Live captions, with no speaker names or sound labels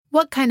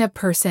What kind of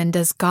person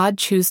does God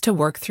choose to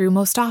work through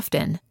most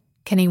often?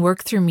 Can He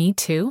work through me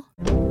too?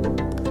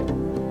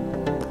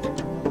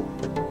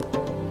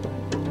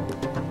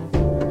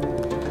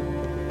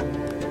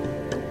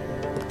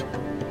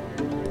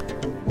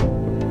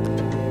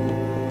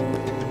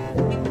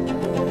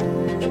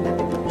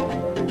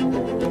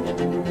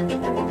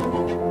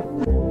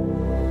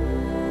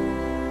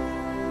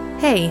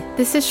 Hey,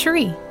 this is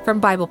Cherie from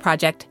Bible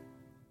Project.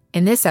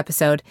 In this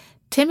episode,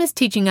 Tim is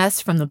teaching us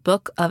from the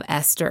book of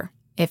Esther.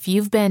 If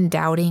you've been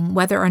doubting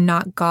whether or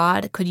not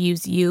God could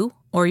use you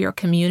or your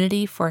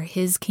community for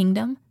His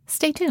kingdom,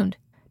 stay tuned.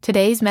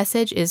 Today's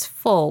message is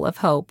full of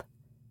hope.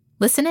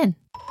 Listen in.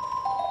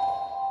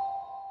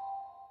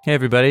 Hey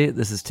everybody,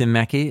 this is Tim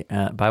Mackey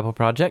at Bible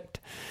Project,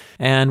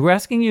 and we're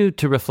asking you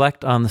to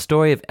reflect on the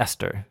story of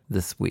Esther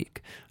this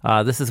week.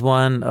 This is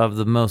one of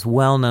the most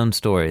well-known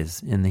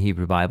stories in the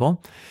Hebrew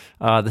Bible.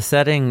 The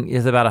setting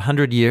is about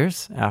 100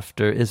 years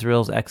after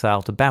Israel's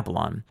exile to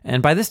Babylon.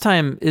 And by this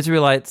time,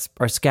 Israelites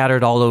are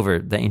scattered all over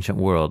the ancient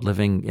world,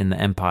 living in the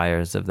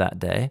empires of that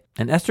day.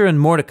 And Esther and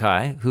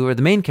Mordecai, who are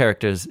the main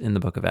characters in the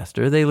book of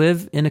Esther, they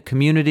live in a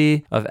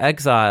community of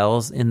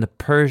exiles in the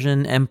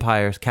Persian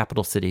Empire's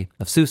capital city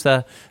of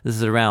Susa. This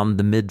is around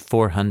the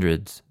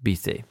mid-400s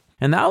BC.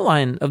 And the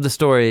outline of the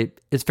story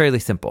is fairly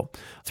simple.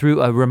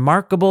 Through a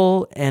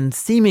remarkable and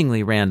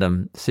seemingly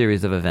random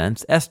series of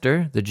events,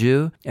 Esther, the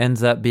Jew,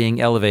 ends up being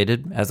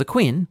elevated as a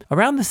queen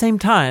around the same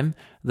time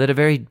that a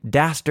very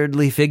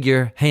dastardly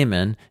figure,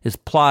 Haman, is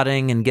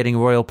plotting and getting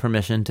royal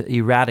permission to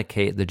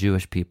eradicate the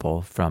Jewish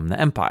people from the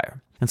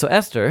empire. And so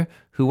Esther,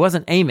 who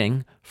wasn't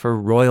aiming for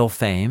royal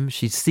fame,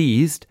 she's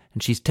seized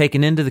and she's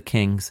taken into the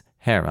king's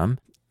harem.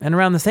 And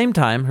around the same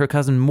time, her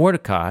cousin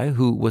Mordecai,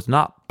 who was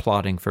not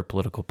plotting for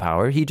political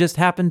power, he just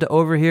happened to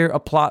overhear a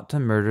plot to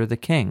murder the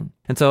king.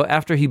 And so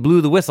after he blew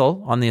the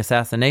whistle on the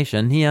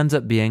assassination, he ends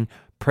up being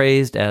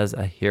praised as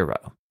a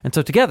hero. And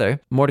so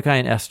together, Mordecai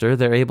and Esther,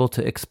 they're able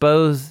to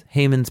expose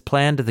Haman's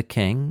plan to the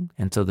king,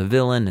 and so the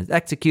villain is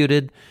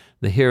executed,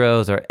 the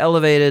heroes are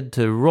elevated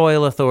to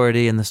royal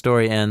authority, and the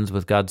story ends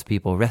with God's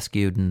people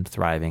rescued and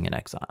thriving in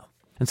exile.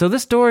 And so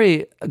this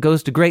story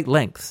goes to great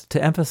lengths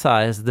to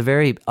emphasize the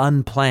very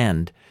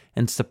unplanned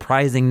and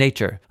surprising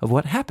nature of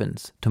what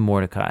happens to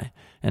Mordecai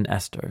and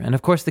Esther. And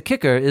of course, the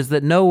kicker is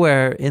that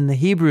nowhere in the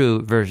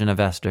Hebrew version of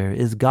Esther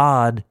is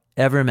God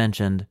ever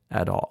mentioned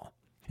at all.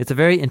 It's a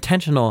very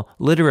intentional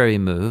literary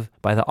move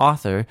by the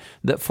author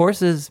that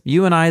forces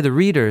you and I, the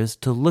readers,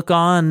 to look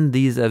on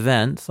these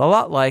events a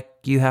lot like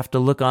you have to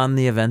look on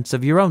the events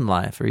of your own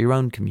life or your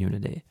own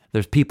community.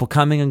 There's people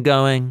coming and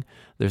going.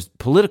 There's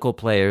political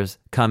players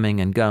coming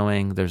and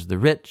going. There's the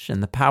rich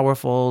and the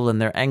powerful,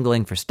 and they're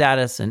angling for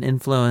status and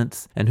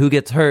influence. And who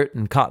gets hurt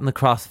and caught in the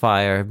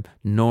crossfire?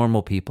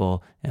 Normal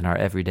people in our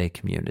everyday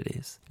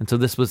communities. And so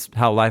this was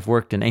how life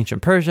worked in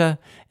ancient Persia,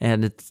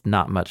 and it's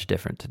not much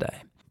different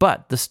today.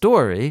 But the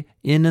story,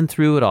 in and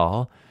through it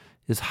all,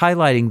 is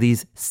highlighting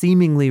these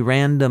seemingly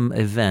random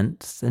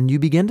events, and you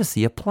begin to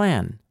see a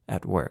plan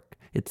at work.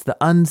 It's the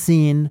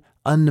unseen,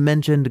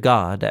 unmentioned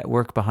God at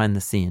work behind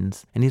the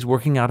scenes, and He's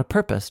working out a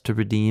purpose to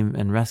redeem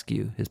and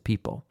rescue His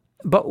people.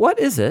 But what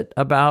is it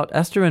about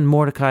Esther and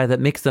Mordecai that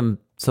makes them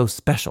so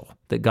special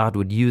that God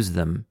would use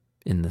them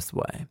in this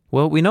way?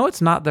 Well, we know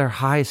it's not their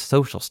high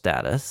social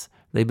status.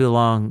 They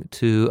belong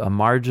to a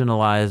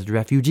marginalized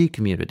refugee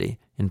community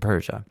in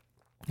Persia.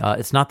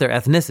 It's not their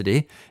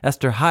ethnicity.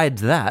 Esther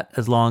hides that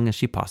as long as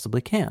she possibly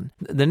can.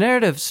 The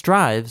narrative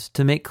strives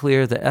to make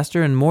clear that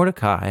Esther and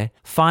Mordecai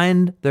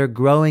find their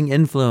growing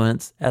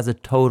influence as a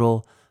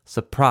total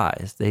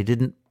surprise. They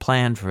didn't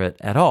plan for it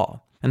at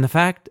all. And the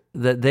fact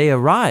that they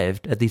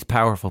arrived at these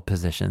powerful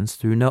positions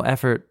through no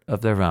effort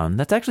of their own,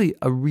 that's actually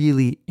a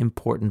really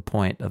important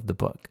point of the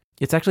book.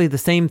 It's actually the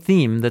same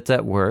theme that's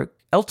at work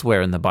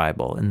elsewhere in the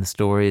Bible, in the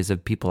stories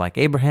of people like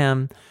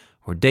Abraham,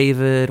 or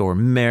David, or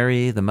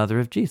Mary, the mother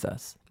of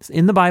Jesus.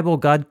 In the Bible,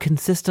 God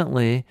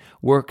consistently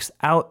works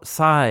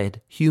outside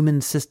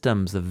human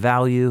systems of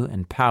value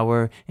and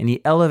power, and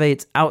He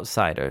elevates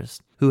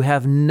outsiders who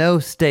have no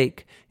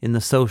stake in the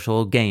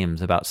social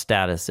games about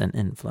status and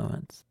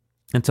influence.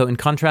 And so in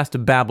contrast to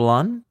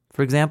Babylon,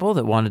 for example,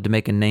 that wanted to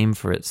make a name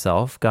for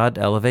itself, God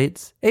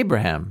elevates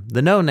Abraham,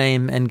 the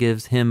no-name, and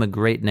gives him a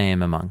great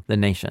name among the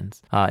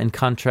nations. In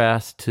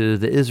contrast to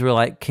the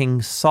Israelite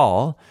king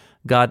Saul,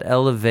 God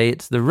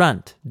elevates the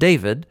runt,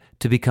 David,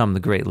 to become the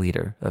great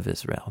leader of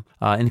Israel.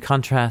 In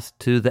contrast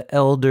to the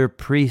elder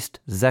priest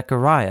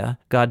Zechariah,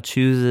 God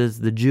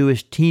chooses the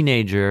Jewish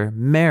teenager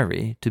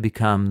Mary to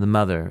become the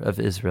mother of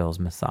Israel's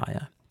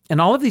Messiah.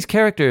 And all of these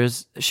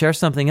characters share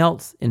something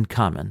else in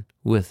common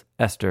with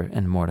Esther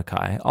and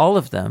Mordecai. All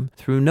of them,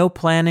 through no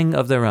planning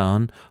of their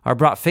own, are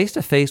brought face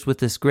to face with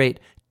this great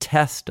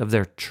test of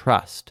their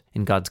trust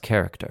in God's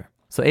character.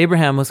 So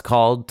Abraham was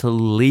called to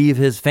leave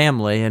his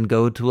family and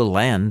go to a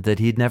land that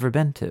he'd never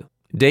been to.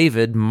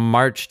 David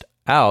marched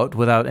out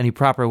without any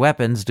proper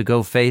weapons to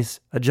go face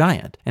a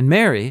giant. And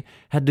Mary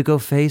had to go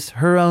face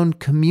her own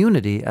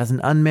community as an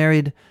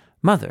unmarried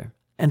mother.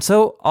 And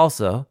so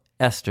also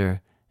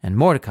Esther and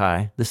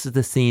Mordecai, this is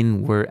the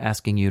scene we're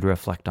asking you to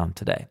reflect on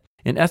today.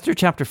 In Esther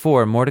chapter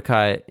 4,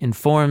 Mordecai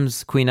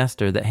informs Queen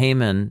Esther that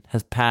Haman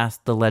has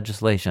passed the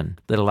legislation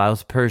that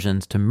allows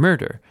Persians to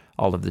murder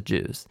all of the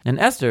Jews. And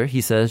Esther, he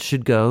says,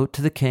 should go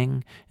to the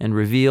king and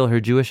reveal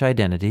her Jewish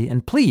identity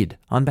and plead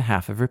on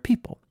behalf of her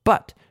people.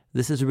 But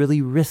this is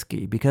really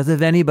risky because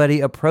if anybody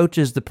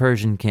approaches the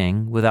Persian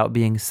king without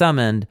being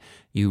summoned,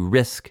 you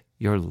risk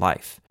your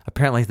life.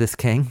 Apparently this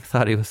king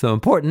thought he was so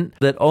important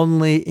that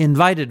only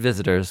invited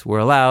visitors were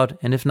allowed,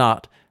 and if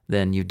not,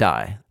 then you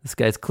die. This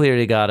guy's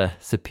clearly got a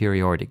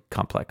superiority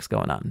complex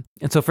going on.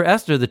 And so for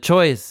Esther, the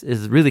choice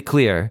is really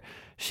clear.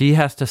 She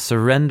has to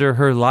surrender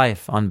her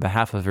life on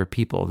behalf of her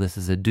people. This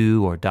is a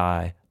do or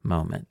die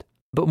moment.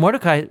 But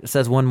Mordecai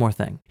says one more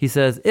thing. He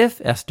says, if,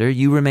 Esther,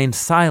 you remain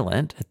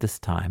silent at this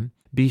time,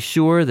 be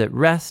sure that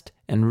rest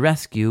and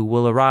rescue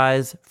will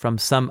arise from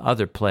some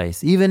other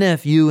place, even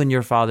if you and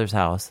your father's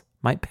house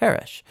might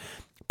perish.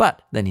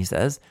 But, then he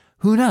says,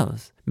 who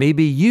knows?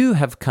 Maybe you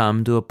have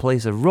come to a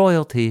place of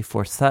royalty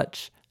for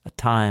such a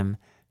time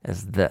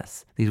as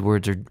this. These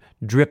words are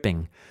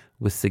dripping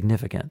with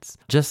significance.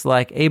 Just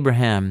like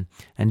Abraham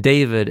and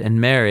David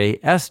and Mary,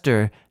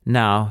 Esther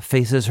now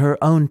faces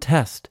her own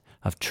test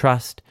of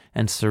trust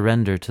and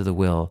surrender to the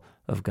will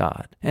of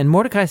God. And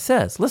Mordecai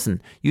says,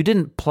 listen, you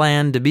didn't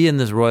plan to be in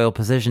this royal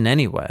position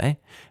anyway.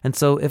 And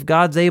so if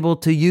God's able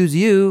to use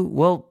you,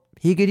 well,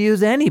 he could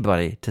use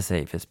anybody to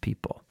save his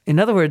people. In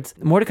other words,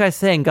 Mordecai's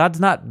saying God's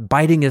not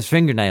biting his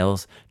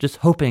fingernails, just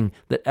hoping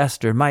that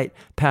Esther might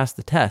pass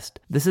the test.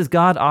 This is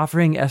God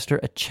offering Esther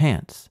a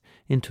chance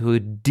into a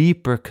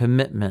deeper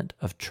commitment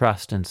of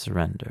trust and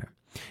surrender.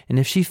 And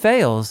if she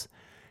fails,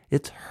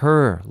 it's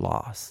her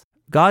loss.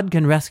 God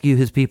can rescue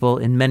his people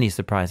in many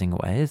surprising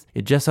ways.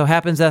 It just so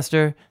happens,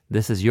 Esther,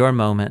 this is your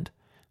moment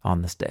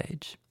on the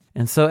stage.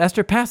 And so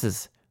Esther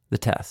passes the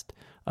test.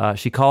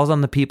 She calls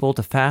on the people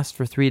to fast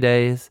for 3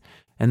 days,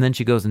 and then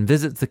she goes and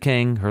visits the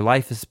king. Her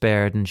life is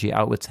spared, and she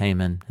outwits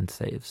Haman and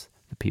saves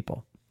the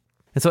people.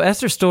 And so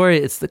Esther's story,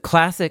 it's the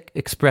classic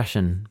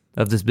expression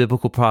of this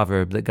biblical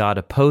proverb that God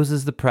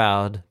opposes the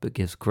proud but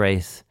gives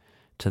grace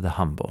to the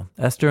humble.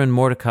 Esther and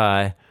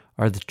Mordecai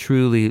are the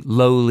truly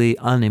lowly,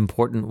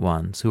 unimportant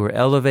ones who are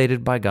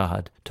elevated by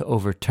God to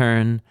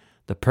overturn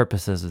the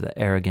purposes of the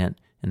arrogant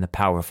and the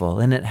powerful.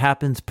 And it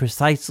happens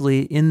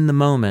precisely in the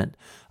moment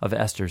of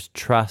Esther's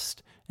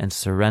trust and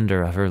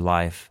surrender of her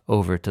life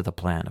over to the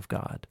plan of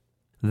God.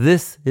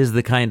 This is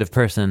the kind of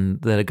person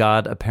that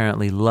God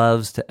apparently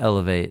loves to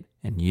elevate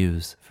and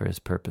use for his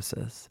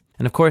purposes.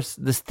 And of course,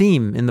 this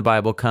theme in the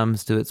Bible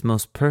comes to its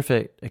most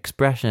perfect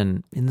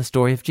expression in the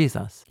story of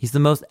Jesus. He's the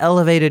most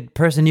elevated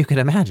person you could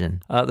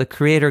imagine. The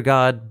Creator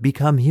God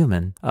become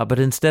human. But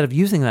instead of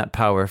using that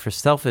power for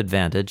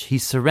self-advantage, he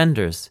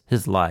surrenders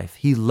his life.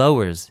 He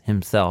lowers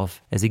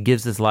himself as he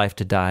gives his life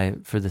to die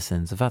for the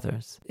sins of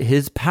others.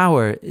 His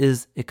power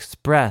is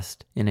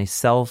expressed in a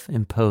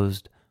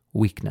self-imposed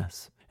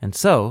weakness. And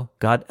so,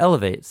 God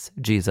elevates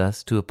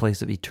Jesus to a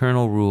place of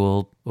eternal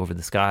rule over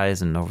the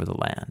skies and over the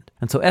land.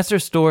 And so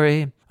Esther's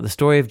story, the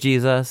story of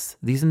Jesus,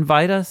 these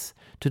invite us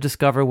to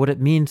discover what it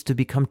means to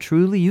become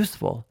truly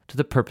useful to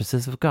the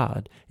purposes of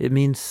God. It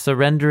means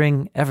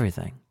surrendering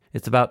everything.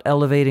 It's about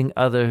elevating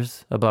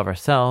others above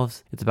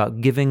ourselves. It's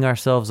about giving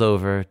ourselves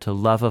over to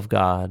love of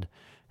God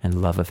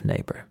and love of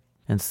neighbor.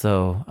 And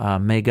so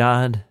may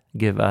God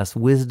give us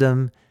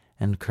wisdom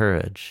and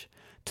courage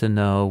to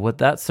know what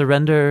that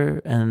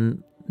surrender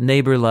and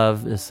neighbor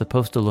love is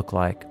supposed to look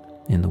like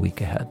in the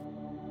week ahead.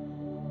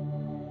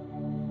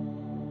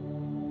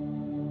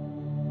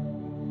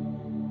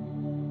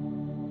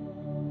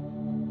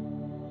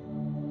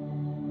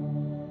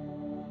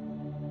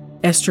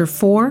 Esther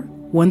 4,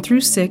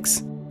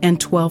 1-6, and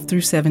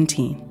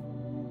 12-17.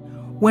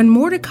 When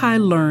Mordecai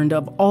learned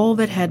of all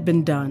that had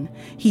been done,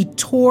 he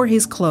tore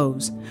his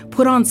clothes,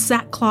 put on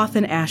sackcloth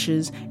and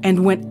ashes,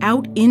 and went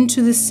out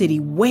into the city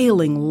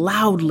wailing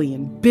loudly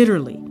and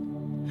bitterly.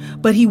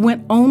 But he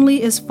went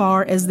only as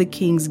far as the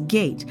king's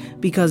gate,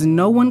 because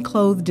no one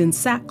clothed in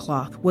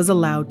sackcloth was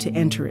allowed to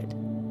enter it.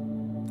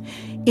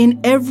 In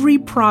every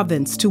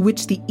province to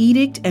which the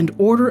edict and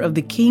order of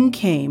the king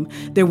came,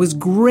 there was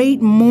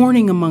great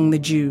mourning among the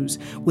Jews,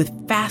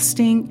 with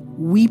fasting,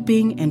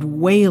 weeping, and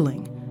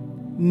wailing.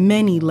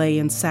 Many lay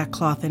in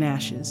sackcloth and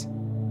ashes.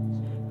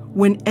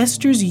 When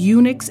Esther's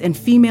eunuchs and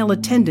female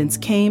attendants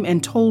came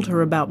and told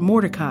her about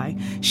Mordecai,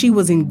 she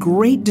was in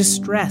great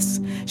distress.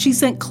 She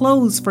sent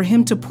clothes for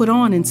him to put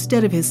on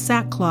instead of his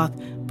sackcloth,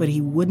 but he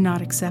would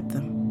not accept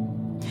them.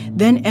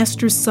 Then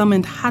Esther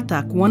summoned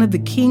Hatach, one of the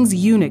king's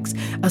eunuchs,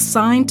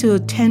 assigned to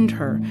attend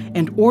her,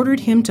 and ordered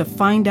him to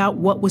find out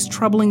what was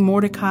troubling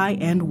Mordecai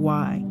and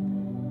why.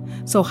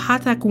 So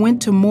Hatach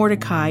went to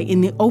Mordecai in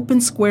the open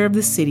square of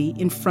the city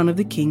in front of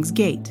the king's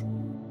gate.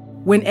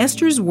 When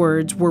Esther's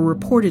words were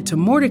reported to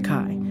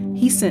Mordecai,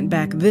 he sent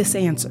back this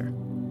answer: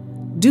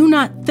 "Do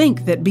not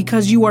think that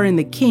because you are in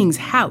the king's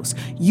house,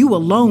 you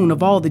alone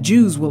of all the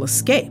Jews will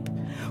escape.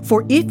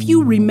 For if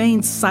you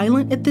remain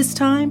silent at this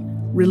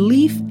time,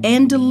 Relief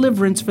and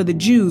deliverance for the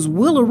Jews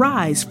will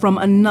arise from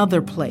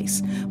another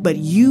place, but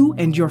you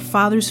and your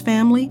father's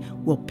family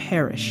will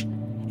perish.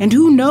 And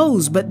who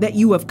knows but that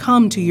you have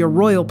come to your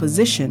royal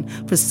position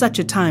for such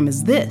a time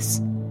as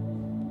this?"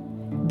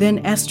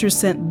 Then Esther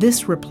sent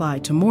this reply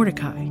to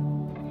Mordecai: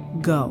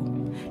 "Go,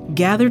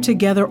 gather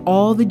together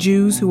all the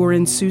Jews who are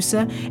in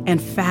Susa and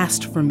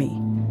fast for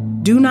me.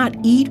 Do not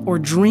eat or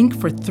drink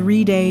for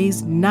 3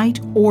 days, night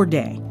or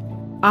day.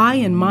 I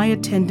and my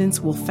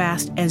attendants will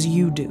fast as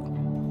you do.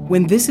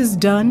 When this is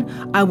done,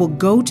 I will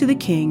go to the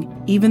king,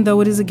 even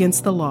though it is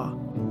against the law.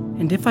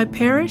 And if I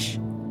perish,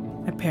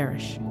 I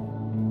perish."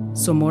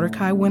 So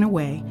Mordecai went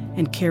away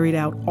and carried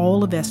out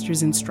all of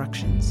Esther's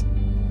instructions.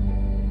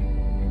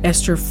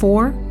 Esther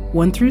 4,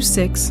 1 through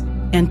 6,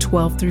 and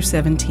 12 through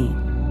 17.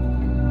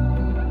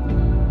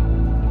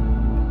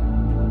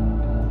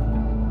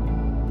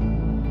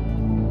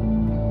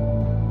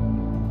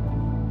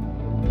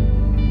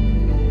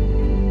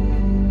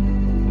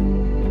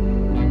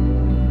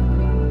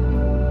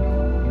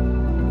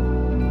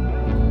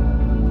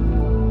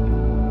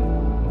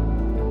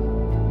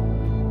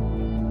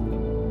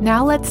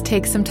 Now let's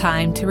take some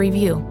time to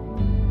review.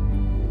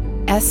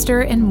 Esther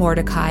and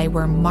Mordecai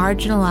were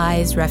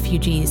marginalized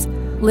refugees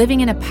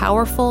living in a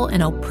powerful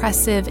and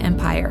oppressive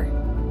empire,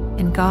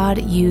 and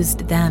God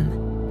used them.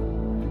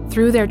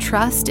 Through their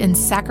trust and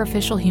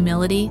sacrificial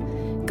humility,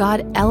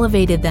 God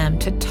elevated them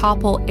to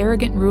topple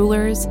arrogant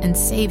rulers and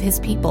save his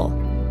people.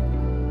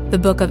 The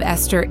book of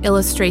Esther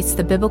illustrates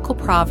the biblical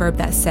proverb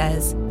that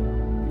says,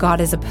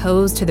 "God is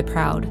opposed to the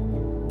proud,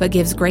 but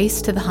gives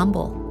grace to the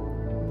humble."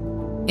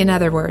 In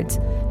other words,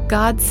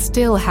 God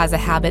still has a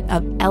habit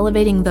of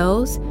elevating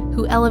those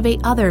who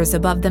elevate others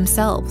above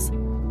themselves.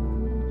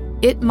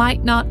 It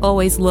might not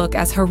always look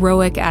as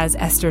heroic as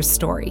Esther's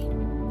story,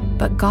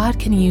 but God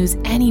can use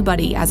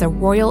anybody as a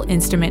royal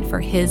instrument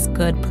for his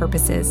good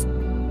purposes.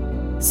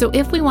 So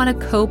if we want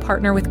to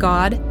co-partner with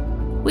God,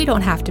 we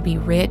don't have to be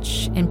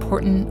rich,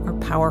 important, or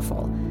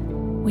powerful.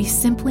 We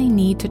simply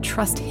need to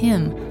trust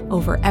him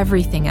over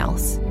everything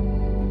else.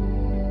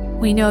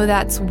 We know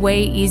that's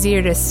way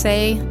easier to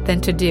say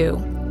than to do.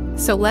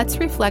 So let's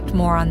reflect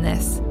more on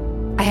this.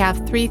 I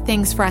have 3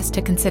 things for us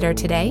to consider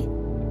today.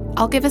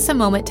 I'll give us a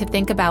moment to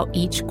think about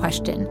each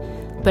question,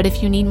 but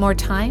if you need more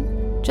time,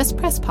 just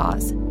press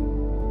pause.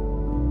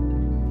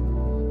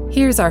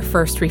 Here's our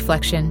first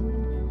reflection.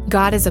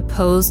 God is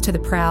opposed to the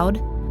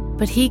proud,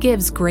 but he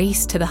gives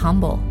grace to the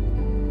humble.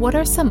 What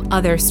are some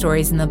other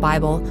stories in the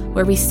Bible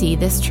where we see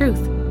this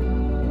truth?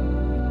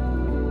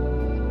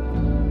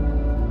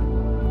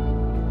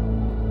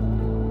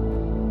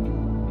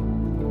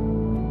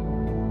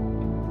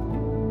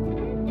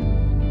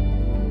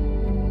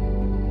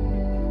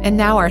 And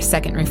now our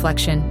second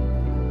reflection.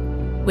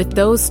 With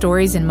those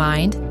stories in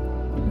mind,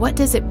 what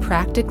does it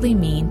practically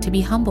mean to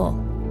be humble?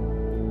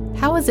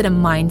 How is it a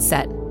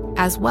mindset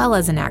as well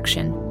as an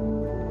action?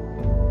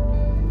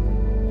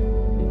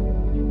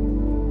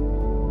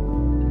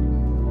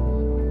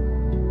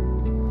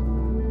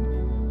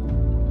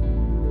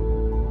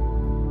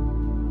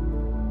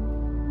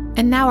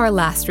 And now our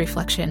last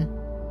reflection.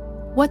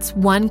 What's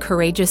one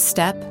courageous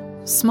step,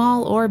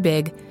 small or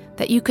big,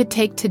 that you could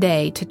take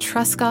today to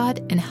trust God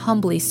and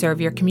humbly serve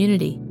your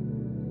community?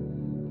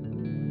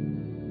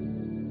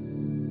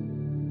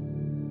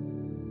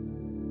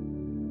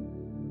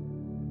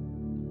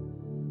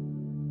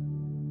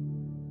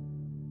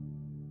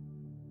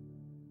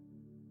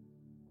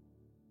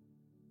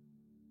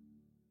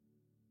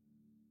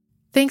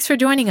 Thanks for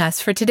joining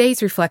us for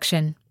today's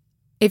reflection.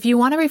 If you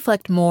want to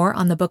reflect more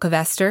on the book of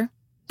Esther,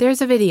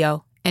 there's a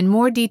video and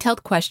more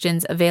detailed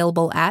questions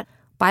available at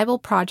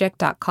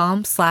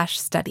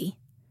BibleProject.com/study.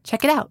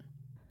 Check it out.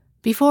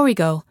 Before we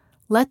go,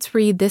 let's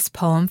read this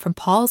poem from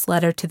Paul's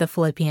letter to the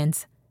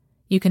Philippians.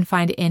 You can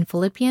find it in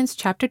Philippians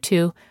chapter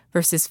 2,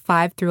 verses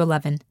 5 through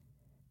 11.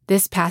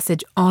 This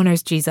passage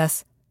honors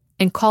Jesus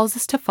and calls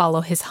us to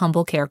follow his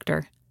humble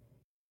character.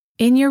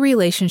 In your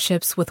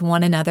relationships with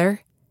one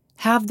another,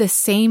 have the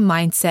same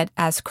mindset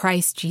as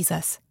Christ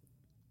Jesus,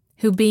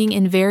 who being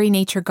in very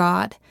nature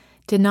God,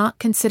 did not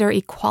consider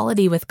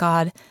equality with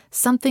God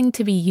something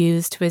to be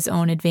used to his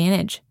own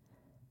advantage.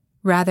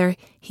 Rather,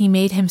 he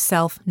made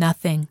himself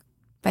nothing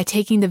by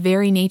taking the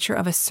very nature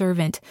of a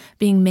servant,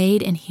 being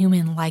made in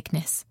human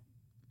likeness.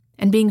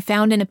 And being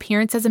found in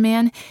appearance as a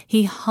man,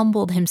 he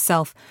humbled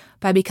himself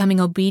by becoming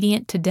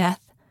obedient to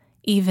death,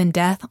 even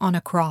death on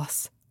a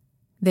cross.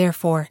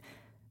 Therefore,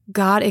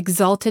 God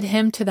exalted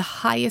him to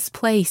the highest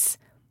place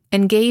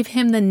and gave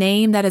him the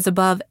name that is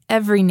above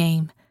every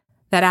name,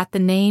 that at the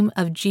name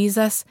of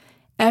Jesus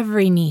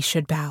every knee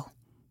should bow,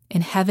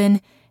 in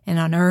heaven and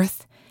on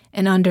earth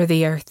and under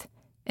the earth,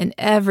 and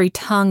every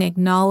tongue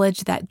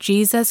acknowledge that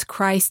Jesus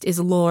Christ is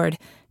Lord,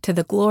 to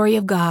the glory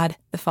of God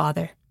the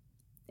Father.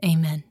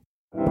 Amen.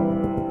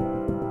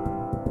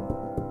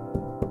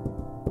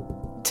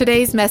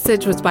 Today's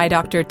message was by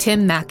Dr.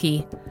 Tim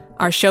Mackie.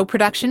 Our show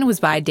production was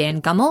by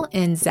Dan Gummel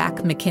and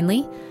Zach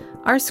McKinley.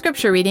 Our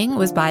scripture reading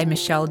was by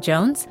Michelle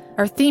Jones.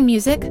 Our theme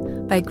music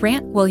by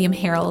Grant William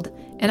Harold.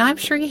 And I'm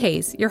Sheree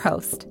Hayes, your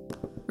host.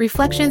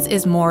 Reflections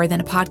is more than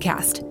a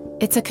podcast.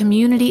 It's a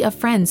community of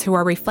friends who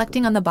are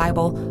reflecting on the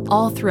Bible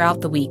all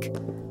throughout the week.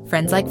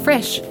 Friends like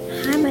Frisch.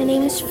 Hi, my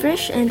name is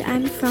Frisch and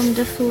I'm from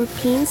the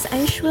Philippines.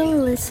 I usually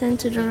listen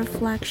to the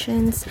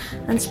reflections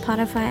on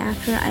Spotify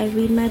after I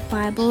read my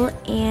Bible,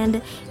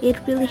 and it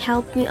really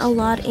helped me a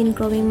lot in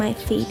growing my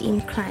faith in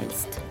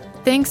Christ.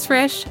 Thanks,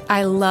 Frisch.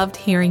 I loved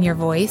hearing your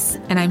voice,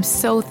 and I'm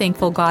so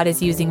thankful God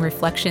is using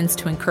Reflections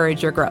to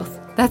encourage your growth.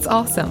 That's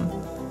awesome.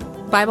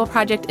 Bible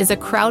Project is a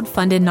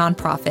crowd-funded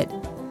nonprofit.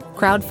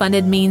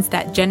 Crowd-funded means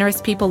that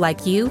generous people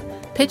like you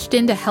pitched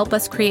in to help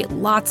us create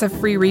lots of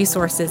free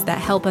resources that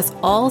help us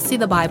all see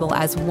the Bible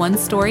as one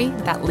story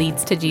that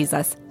leads to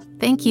Jesus.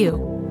 Thank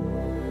you.